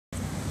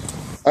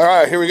All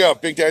right, here we go.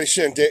 Big Daddy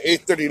Shin, day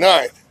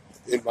 839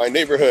 in my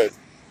neighborhood.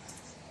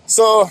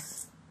 So,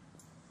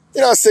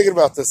 I was thinking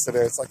about this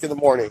today. It's like in the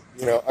morning,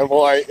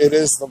 it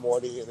is the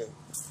morning, and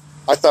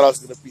I thought I was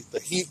going to beat the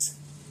heat,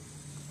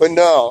 but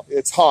no,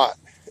 it's hot.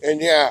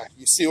 And yeah,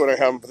 you see what I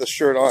have the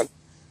shirt on. It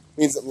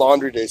means that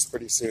laundry day is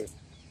pretty soon.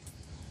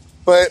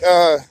 But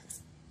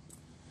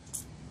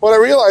what I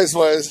realized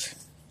was,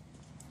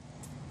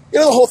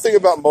 the whole thing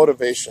about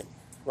motivation,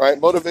 right?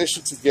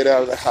 Motivation to get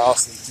out of the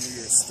house and do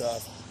your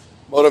stuff.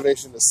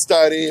 Motivation to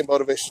study,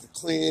 motivation to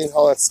clean,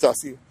 all that stuff.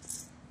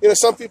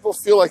 Some people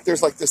feel like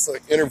there's like this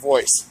inner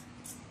voice.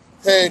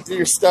 Hey, do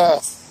your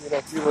stuff,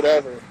 do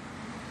whatever.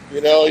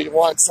 You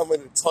want someone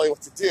to tell you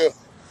what to do.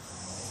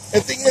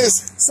 And the thing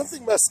is,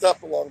 something messed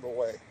up along the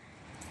way.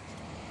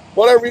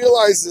 What I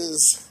realize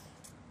is,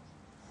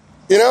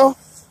 there's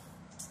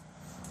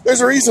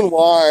a reason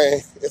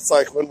why it's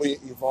like when we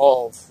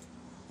evolve,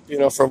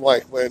 from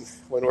like when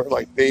we're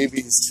like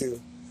babies to,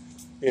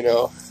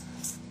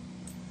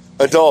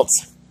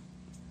 adults.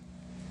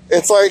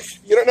 It's like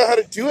you don't know how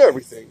to do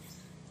everything,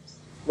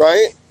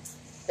 right?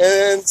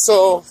 And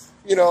so,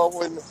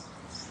 when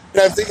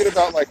I'm thinking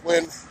about like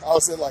when I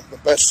was in like the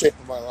best shape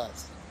of my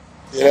life,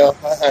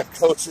 I had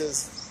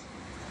coaches,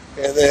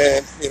 and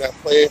then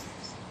played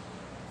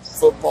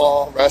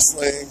football,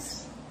 wrestling,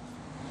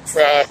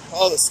 track,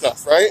 all this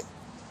stuff, right?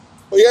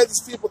 But you had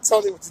these people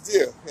telling you what to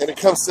do, and it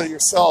comes to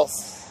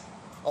yourself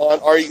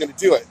on are you going to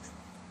do it,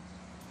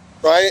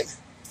 right?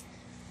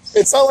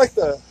 It's not like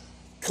the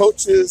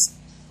coaches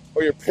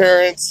or your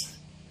parents,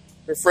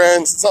 your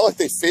friends, it's not like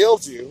they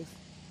failed you.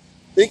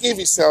 They gave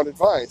you sound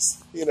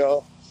advice,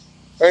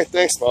 right?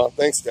 Thanks, Mom.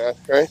 Thanks, Dad,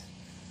 right?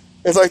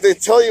 It's like they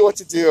tell you what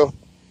to do,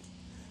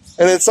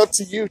 and it's up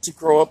to you to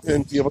grow up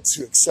and be able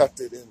to accept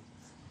it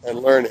and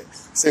learn it.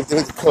 Same thing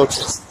with the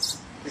coaches.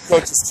 Your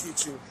coaches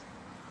teach you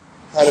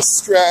how to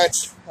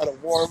stretch, how to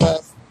warm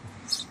up,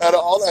 how to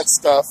all that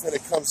stuff, and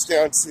it comes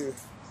down to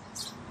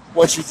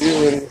what you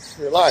do in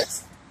your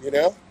life,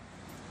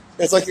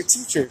 It's like your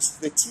teachers.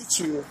 They teach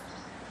you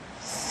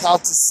how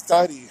to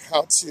study,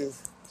 how to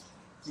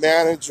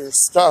manage your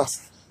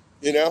stuff,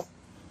 And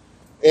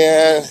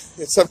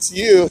it's up to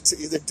you to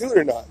either do it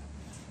or not.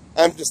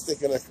 I'm just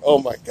thinking like, oh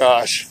my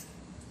gosh,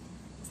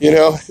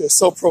 it's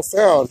so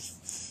profound.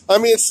 I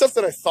mean, it's stuff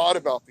that I thought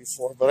about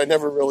before, but I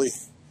never really,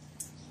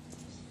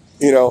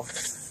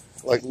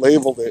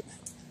 labeled it.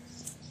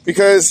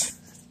 Because,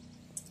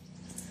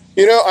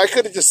 I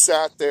could have just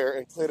sat there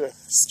and played a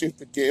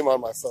stupid game on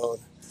my phone.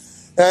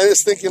 And I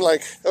was thinking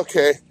like,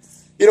 okay,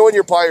 when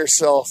you're by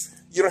yourself,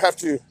 you don't have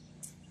to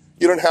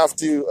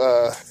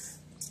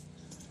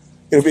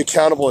be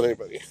accountable to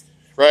anybody,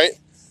 right?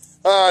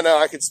 No,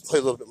 I could just play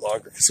a little bit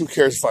longer, because who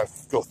cares if I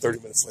go 30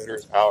 minutes later,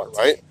 an hour,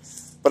 right?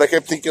 But I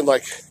kept thinking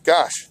like,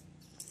 gosh,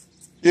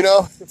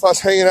 if I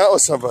was hanging out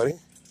with somebody,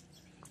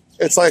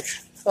 it's like,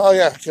 oh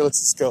yeah, okay, let's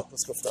just go.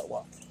 Let's go for that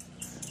walk.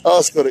 Oh,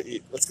 let's go to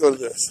eat. Let's go to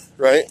this,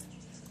 right?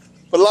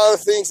 But a lot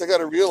of things I got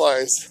to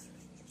realize,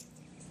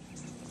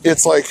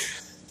 it's like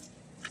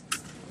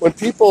when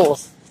people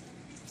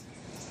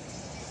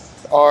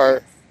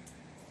are,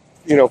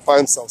 find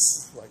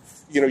themselves like,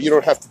 you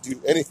don't have to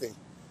do anything,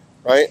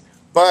 right?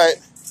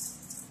 But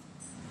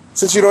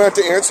since you don't have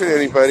to answer to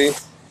anybody,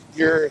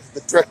 you're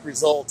the direct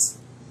result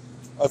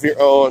of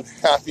your own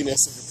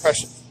happiness and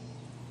depression,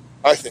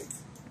 I think,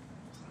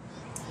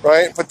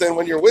 right? But then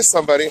when you're with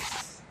somebody,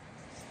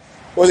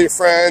 whether you're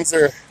friends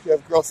or you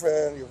have a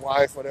girlfriend, your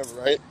wife, whatever,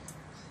 right?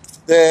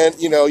 Then,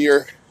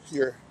 your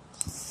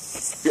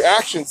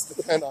actions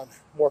depend on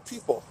more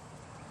people.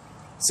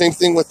 Same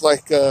thing with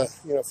like, if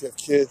you have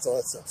kids, all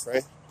that stuff,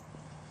 right?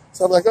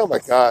 So I'm like, oh my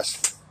gosh.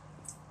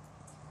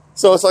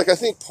 So it's like, I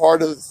think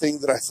part of the thing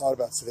that I thought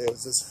about today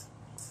was just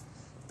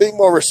being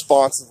more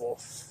responsible,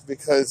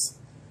 because,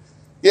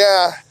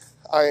 yeah,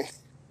 I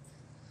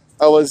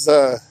was,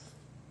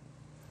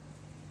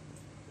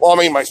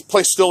 my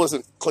place still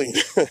isn't clean.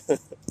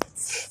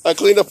 I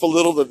cleaned up a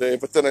little today,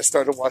 but then I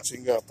started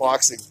watching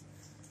boxing.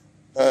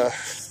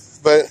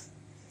 But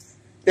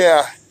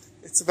yeah,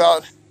 it's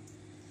about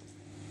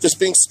just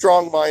being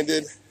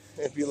strong-minded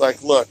and be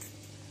like, look,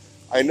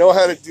 I know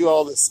how to do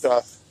all this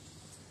stuff.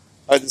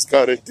 I just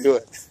got to do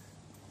it.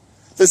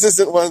 This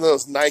isn't one of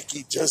those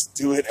Nike just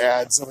do it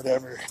ads or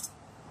whatever.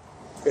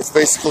 It's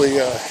basically,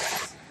 I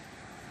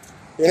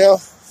got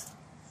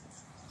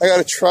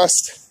to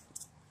trust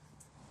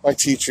my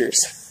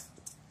teachers.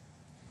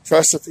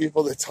 Trust the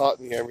people that taught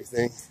me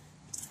everything.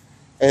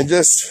 And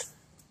just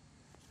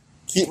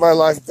keep my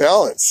life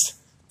balanced.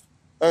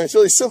 I mean, it's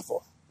really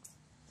simple.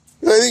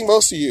 Because I think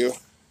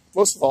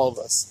most of all of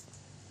us,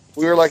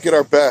 we were like at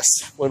our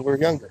best when we were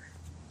younger.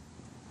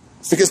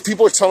 Because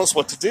people are telling us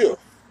what to do.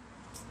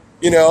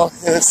 And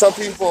then some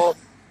people,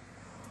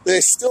 they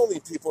still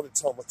need people to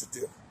tell them what to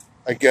do.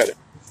 I get it.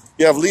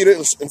 You have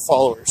leaders and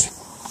followers.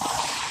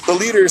 The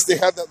leaders, they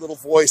have that little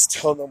voice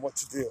telling them what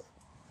to do.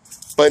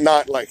 But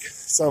not like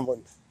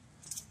someone.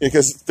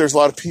 Because there's a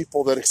lot of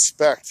people that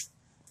expect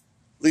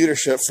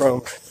leadership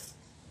from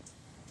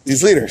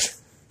these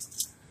leaders.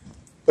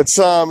 But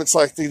some, it's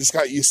like they just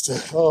got used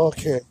to, oh,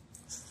 okay,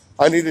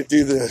 I need to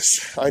do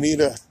this. I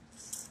need a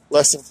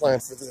lesson plan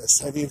for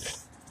this. I need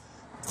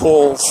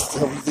goals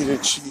that we need to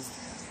achieve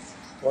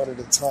one at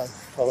a time.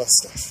 All that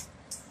stuff.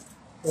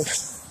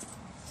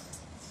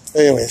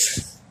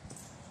 Anyways,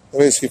 let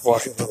me just keep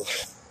walking a little.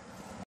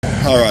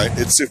 All right,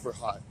 it's super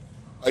hot.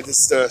 I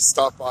just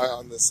stopped by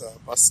on this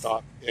bus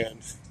stop, and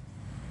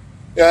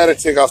yeah, I had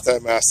to take off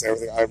that mask and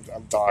everything.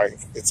 I'm dying.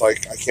 It's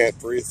like I can't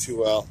breathe too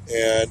well,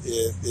 and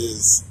it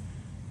is.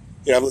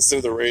 Yeah, I'm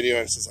listening to the radio,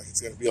 and it's just like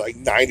it's going to be like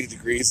 90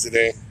 degrees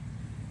today.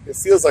 It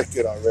feels like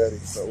it already,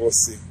 but we'll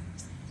see.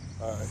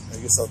 All right, I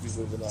guess I'll be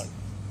moving on.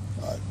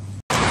 All right.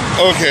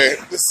 Okay,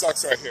 this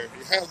sucks right here.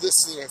 You have this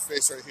in my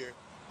face right here,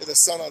 and the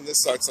sun on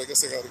this side, so I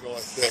guess I got to go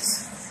like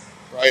this,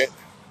 right?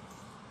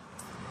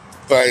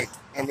 But,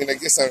 I mean, I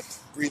guess I'm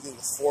breathing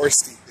the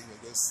foresty thing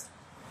of this,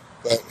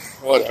 but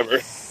whatever.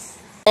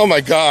 Oh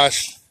my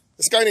gosh,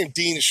 this guy named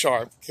Dean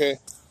Sharp, okay?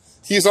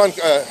 He's on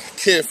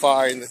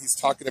KFI, and he's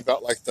talking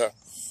about like the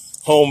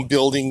home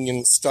building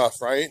and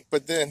stuff, right?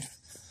 But then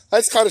I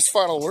just caught his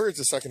final words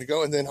a second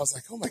ago, and then I was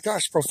like, oh my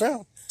gosh,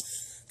 profound.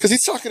 Because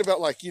he's talking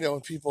about like, you know,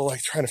 people like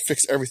trying to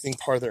fix everything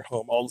part of their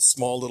home, all the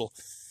small little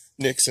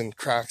nicks and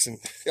cracks, and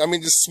I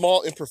mean, just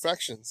small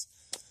imperfections.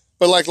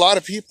 But like a lot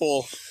of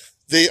people,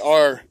 they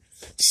are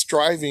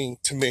striving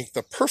to make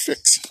the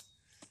perfect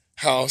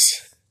house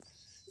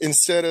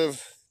instead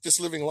of just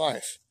living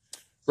life,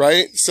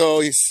 right?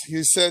 So he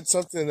said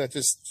something that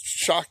just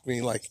shocked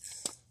me, like,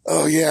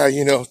 oh yeah,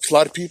 you know, a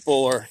lot of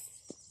people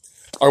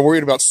are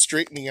worried about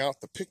straightening out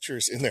the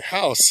pictures in their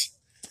house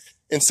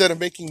instead of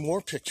making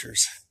more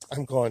pictures.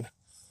 I'm going,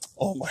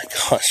 oh my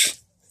gosh.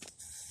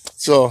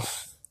 So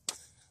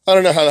I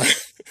don't know how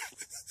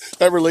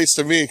that relates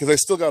to me, because I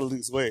still got to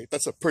lose weight.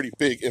 That's a pretty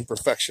big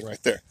imperfection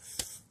right there,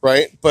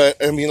 right? But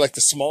I mean, like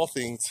the small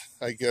things,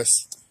 I guess,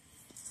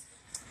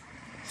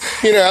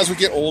 you know, as we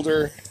get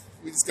older,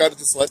 we just got to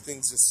just let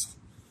things just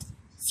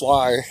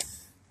fly.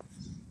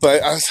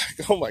 But I was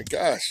like, oh my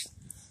gosh.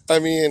 I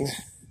mean,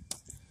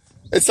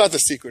 it's not the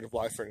secret of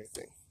life or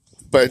anything.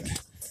 But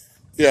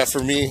yeah,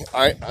 for me,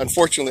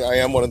 unfortunately, I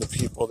am one of the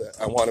people that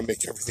I want to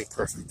make everything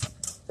perfect,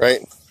 right?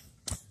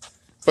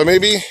 But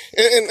maybe,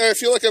 and I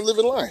feel like I'm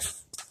living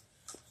life.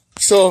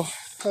 So,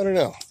 I don't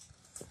know.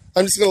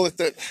 I'm just going to let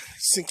that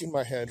sink in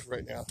my head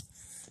right now.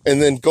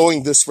 And then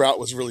going this route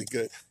was really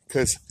good,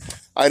 because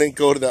I didn't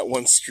go to that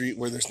one street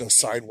where there's no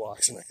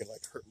sidewalks and I could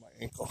like hurt my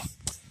ankle.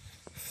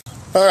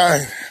 All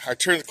right, I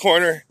turned the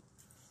corner.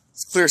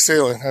 It's clear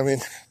sailing. I mean,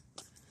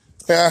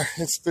 yeah,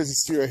 it's a busy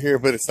street right here,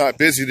 but it's not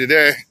busy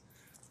today,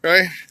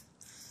 right?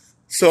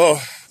 So,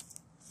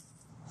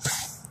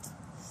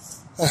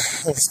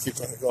 let's keep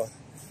on going.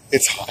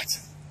 It's hot.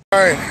 All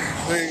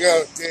right, there you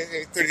go,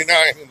 day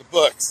 39 in the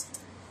books.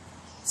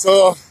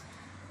 So,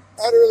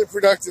 not a really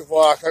productive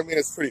walk. I mean,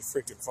 it's pretty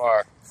freaking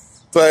far.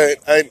 But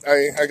I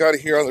got to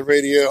hear on the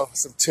radio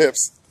some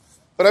tips.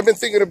 But I've been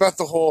thinking about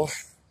the whole,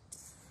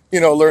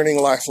 you know,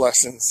 learning life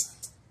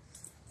lessons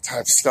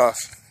type stuff.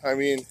 I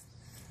mean,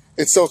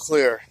 it's so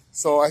clear.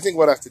 So I think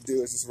what I have to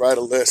do is just write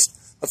a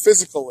list, a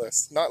physical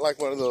list, not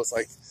like one of those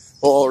like,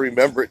 oh, I'll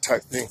remember it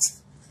type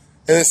things.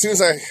 And as soon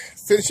as I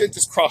finish it,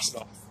 just cross it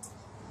off.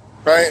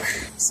 Right?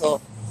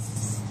 So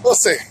we'll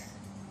see.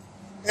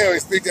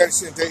 Anyways, Big Daddy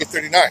Shit, day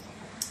 39.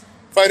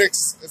 If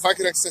I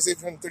could exercise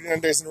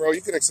 839 days in a row,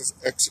 you could exercise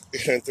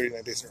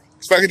 839 days in a row.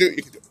 If I could do it,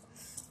 you could do it.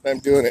 And I'm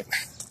doing it.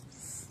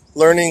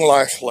 Learning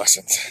life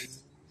lessons.